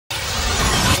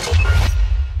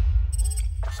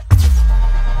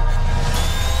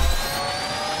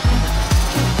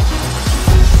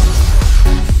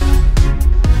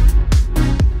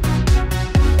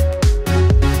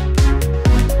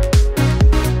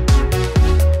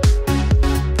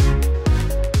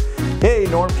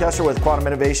Kester with Quantum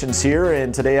Innovations here,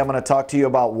 and today I'm going to talk to you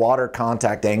about water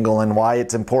contact angle and why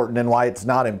it's important and why it's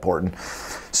not important.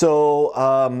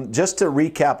 So just to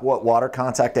recap what water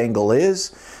contact angle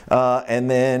is and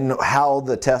then how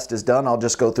the test is done, I'll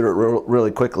just go through it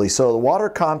really quickly. So the water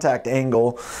contact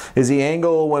angle is the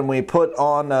angle when we put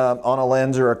on a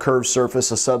lens or a curved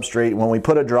surface, a substrate. When we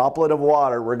put a droplet of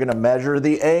water, we're going to measure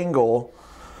the angle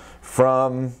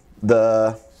from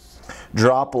the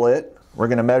droplet. We're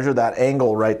going to measure that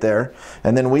angle right there,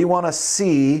 and then we want to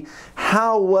see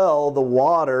how well the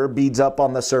water beads up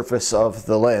on the surface of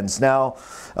the lens. Now,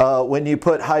 when you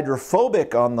put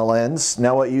hydrophobic on the lens,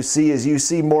 now what you see is you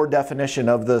see more definition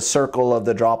of the circle of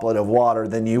the droplet of water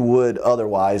than you would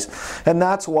otherwise, and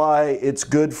that's why it's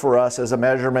good for us as a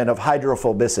measurement of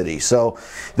hydrophobicity. So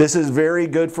this is very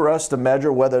good for us to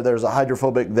measure whether there's a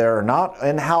hydrophobic there or not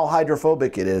and how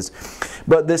hydrophobic it is.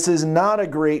 But this is not a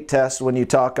great test when you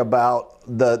talk about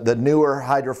the newer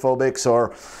hydrophobics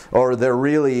or the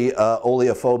really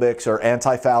oleophobics or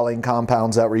anti-fouling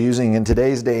compounds that we're using in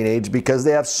today's day and age, because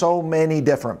they have so many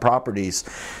different properties.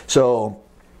 So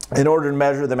in order to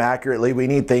measure them accurately, we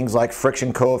need things like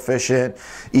friction coefficient,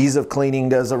 ease of cleaning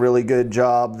does a really good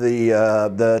job,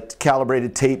 the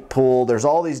calibrated tape pool. There's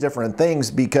all these different things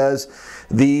because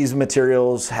these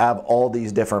materials have all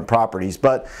these different properties.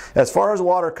 But as far as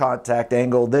water contact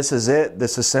angle, this is it.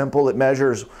 This is simple. It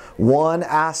measures one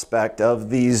aspect of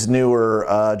these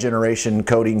newer generation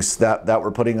coatings that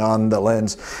we're putting on the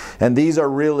lens. And these are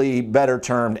really better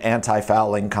termed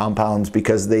anti-fouling compounds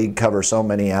because they cover so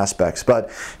many aspects.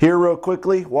 But here real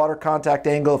quickly, water contact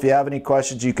angle. If you have any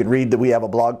questions, you can read that we have a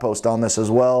blog post on this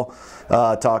as well,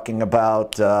 talking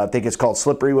about, I think it's called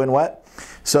Slippery When Wet.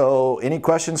 So any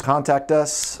questions, contact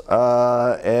us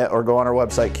or go on our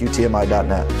website,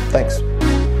 qtmi.net. Thanks.